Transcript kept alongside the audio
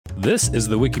This is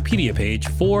the Wikipedia page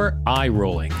for eye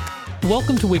rolling.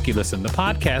 Welcome to WikiListen, the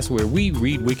podcast where we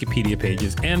read Wikipedia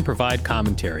pages and provide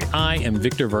commentary. I am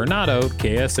Victor Varnado,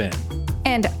 KSN.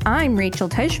 And I'm Rachel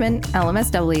Teichman,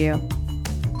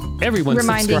 LMSW. Everyone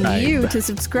reminding subscribe. You to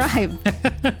subscribe.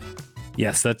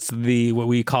 Yes, that's what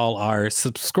we call our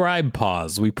subscribe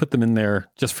pause. We put them in there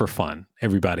just for fun,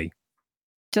 everybody.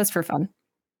 Just for fun.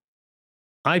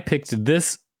 I picked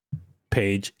this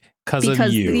page because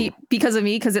of you. Because of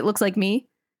me, because it looks like me?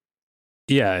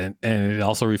 Yeah, and it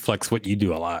also reflects what you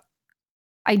do a lot.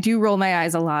 I do roll my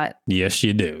eyes a lot. Yes,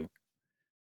 you do.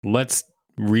 Let's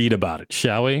read about it,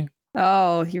 shall we?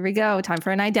 Oh, here we go. Time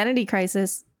for an identity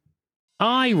crisis.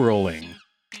 Eye rolling.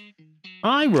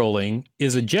 Eye rolling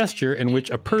is a gesture in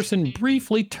which a person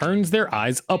briefly turns their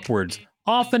eyes upwards,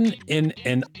 often in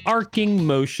an arcing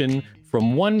motion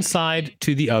from one side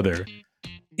to the other.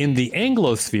 In the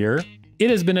Anglosphere, it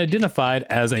has been identified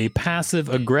as a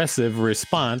passive-aggressive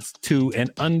response to an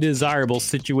undesirable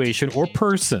situation or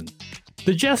person.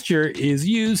 The gesture is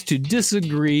used to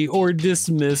disagree or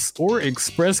dismiss or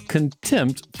express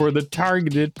contempt for the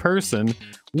targeted person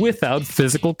without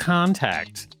physical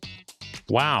contact.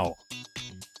 Wow.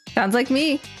 Sounds like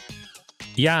me.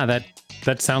 Yeah,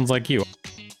 that sounds like you.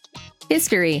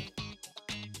 History.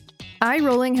 Eye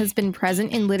rolling has been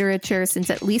present in literature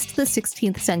since at least the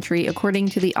 16th century, according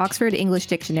to the Oxford English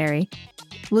Dictionary.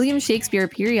 William Shakespeare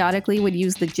periodically would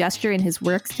use the gesture in his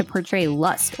works to portray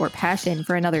lust or passion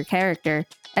for another character,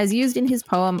 as used in his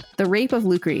poem The Rape of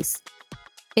Lucrece.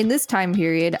 In this time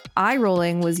period, eye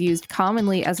rolling was used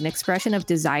commonly as an expression of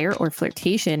desire or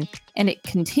flirtation, and it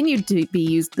continued to be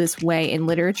used this way in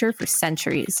literature for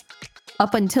centuries.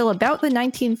 Up until about the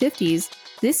 1950s,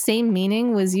 this same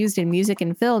meaning was used in music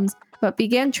and films, but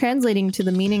began translating to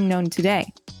the meaning known today.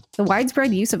 The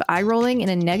widespread use of eye rolling in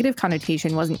a negative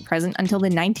connotation wasn't present until the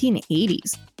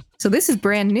 1980s. So this is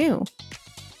brand new.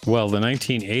 Well, the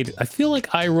 1980s, I feel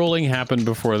like eye rolling happened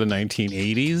before the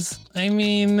 1980s. I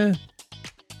mean,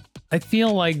 I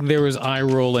feel like there was eye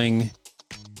rolling.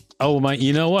 Oh my,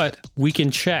 you know what? We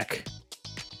can check.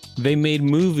 They made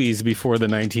movies before the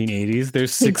 1980s.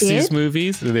 There's 60s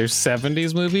movies. There's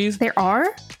 70s movies. There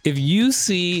are? If you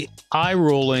see eye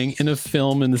rolling in a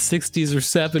film in the 60s or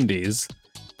 70s,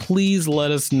 please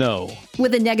let us know.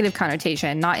 With a negative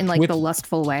connotation, not in the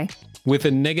lustful way. With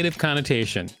a negative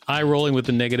connotation. Eye rolling with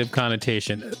a negative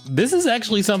connotation. This is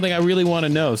actually something I really want to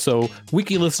know. So,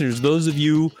 Wiki listeners, those of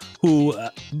you who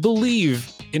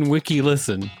believe in Wiki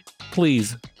Listen,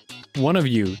 please, one of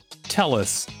you, tell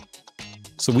us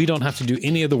so we don't have to do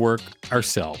any of the work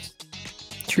ourselves.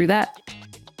 True that.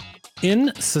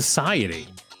 In society,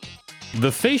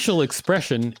 the facial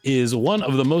expression is one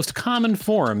of the most common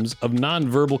forms of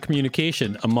nonverbal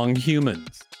communication among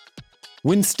humans.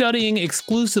 When studying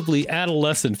exclusively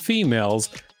adolescent females,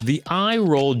 the eye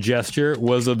roll gesture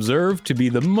was observed to be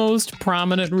the most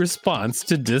prominent response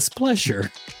to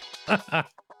displeasure.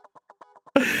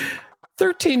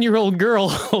 13-year-old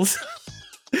girls.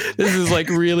 This is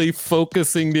really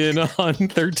focusing in on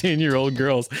 13-year-old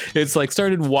girls. It's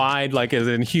started wide, as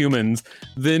in humans,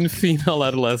 then female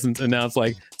adolescents, and now it's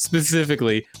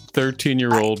specifically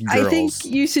 13-year-old girls. I think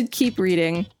you should keep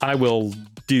reading. I will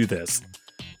do this.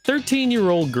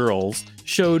 13-year-old girls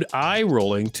showed eye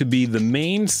rolling to be the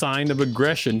main sign of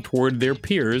aggression toward their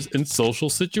peers in social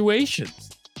situations.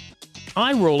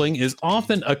 Eye rolling is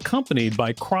often accompanied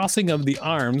by crossing of the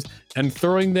arms and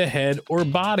throwing the head or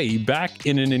body back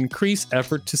in an increased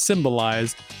effort to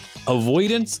symbolize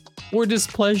avoidance or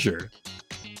displeasure.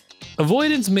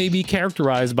 Avoidance may be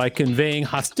characterized by conveying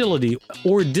hostility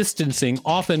or distancing,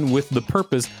 often with the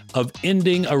purpose of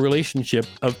ending a relationship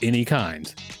of any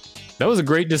kind. That was a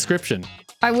great description.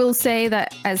 I will say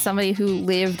that as somebody who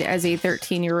lived as a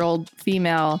 13-year-old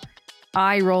female,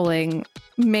 eye rolling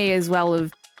may as well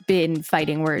have been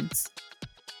fighting words.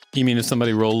 You mean if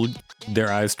somebody rolled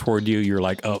their eyes toward you, you're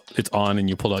like, oh, it's on, and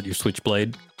you pulled out your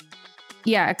switchblade?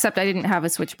 Yeah, except I didn't have a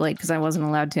switchblade because I wasn't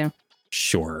allowed to.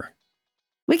 Sure.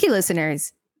 Wiki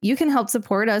listeners, you can help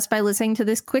support us by listening to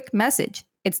this quick message.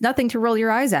 It's nothing to roll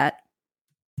your eyes at.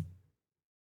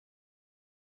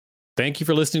 Thank you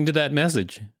for listening to that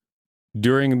message.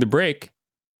 During the break,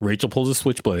 Rachel pulls a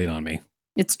switchblade on me.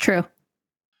 It's true.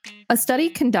 A study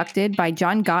conducted by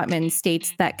John Gottman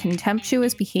states that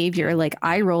contemptuous behavior like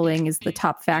eye rolling is the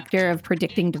top factor of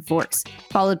predicting divorce,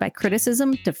 followed by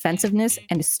criticism, defensiveness,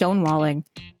 and stonewalling.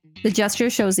 The gesture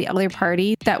shows the other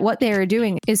party that what they are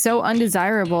doing is so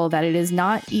undesirable that it is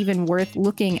not even worth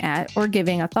looking at or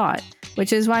giving a thought,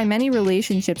 which is why many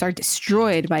relationships are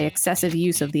destroyed by excessive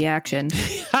use of the action.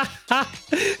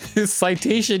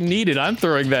 Citation needed. I'm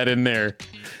throwing that in there.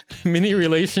 Many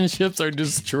relationships are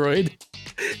destroyed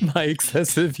by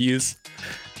excessive use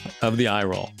of the eye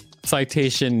roll.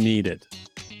 Citation needed.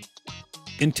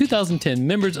 In 2010,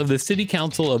 members of the City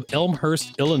Council of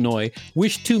Elmhurst, Illinois,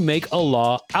 wished to make a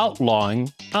law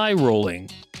outlawing eye rolling.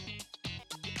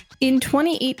 In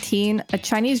 2018, a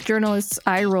Chinese journalist's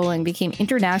eye rolling became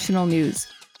international news.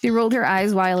 She rolled her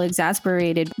eyes while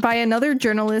exasperated by another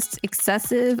journalist's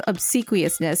excessive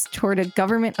obsequiousness toward a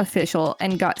government official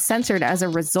and got censored as a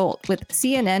result, with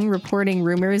CNN reporting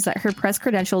rumors that her press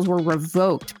credentials were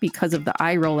revoked because of the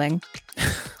eye rolling.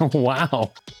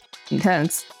 Wow.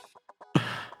 Intense.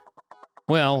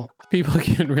 Well, people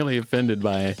get really offended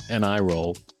by an eye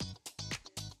roll.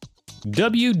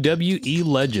 WWE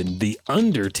legend The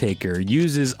Undertaker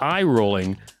uses eye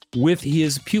rolling with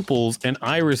his pupils and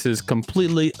irises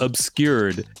completely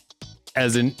obscured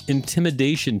as an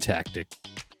intimidation tactic.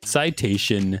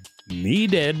 Citation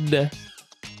needed.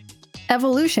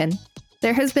 Evolution.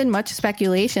 There has been much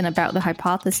speculation about the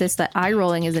hypothesis that eye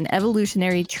rolling is an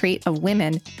evolutionary trait of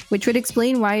women, which would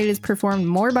explain why it is performed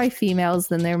more by females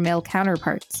than their male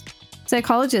counterparts.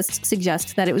 Psychologists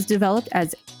suggest that it was developed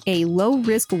as a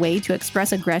low-risk way to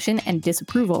express aggression and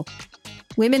disapproval.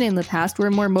 Women in the past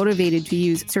were more motivated to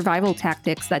use survival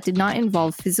tactics that did not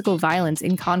involve physical violence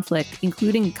in conflict,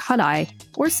 including cut-eye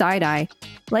or side-eye,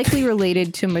 likely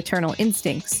related to maternal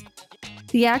instincts.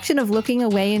 The action of looking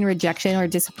away in rejection or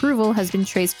disapproval has been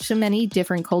traced to many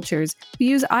different cultures who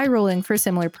use eye rolling for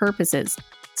similar purposes,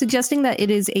 suggesting that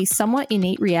it is a somewhat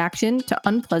innate reaction to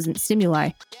unpleasant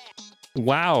stimuli.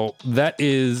 Wow, that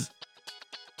is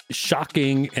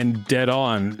shocking and dead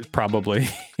on, probably.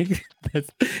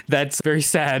 That's very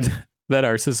sad that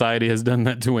our society has done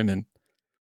that to women.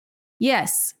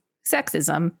 Yes,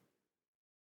 sexism.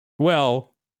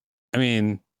 Well, I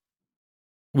mean,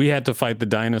 we had to fight the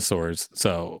dinosaurs,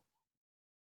 so,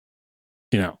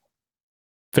 fair's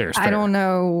fair. I don't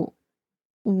know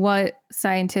what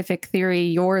scientific theory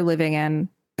you're living in.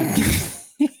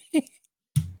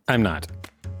 I'm not.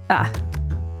 Ah.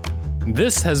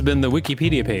 This has been the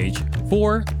Wikipedia page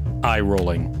for eye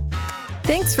rolling.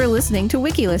 Thanks for listening to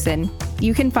WikiListen.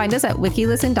 You can find us at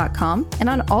wikilisten.com and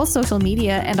on all social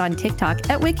media and on TikTok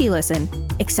at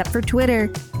WikiListen, except for Twitter,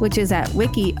 which is at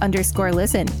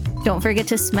wiki_listen. Don't forget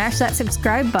to smash that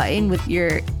subscribe button with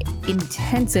your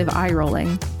intensive eye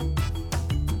rolling.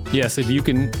 Yes, if you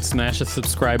can smash a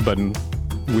subscribe button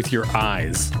with your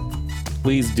eyes,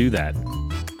 please do that.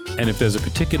 And if there's a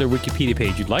particular Wikipedia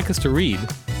page you'd like us to read,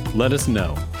 let us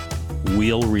know.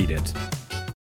 We'll read it.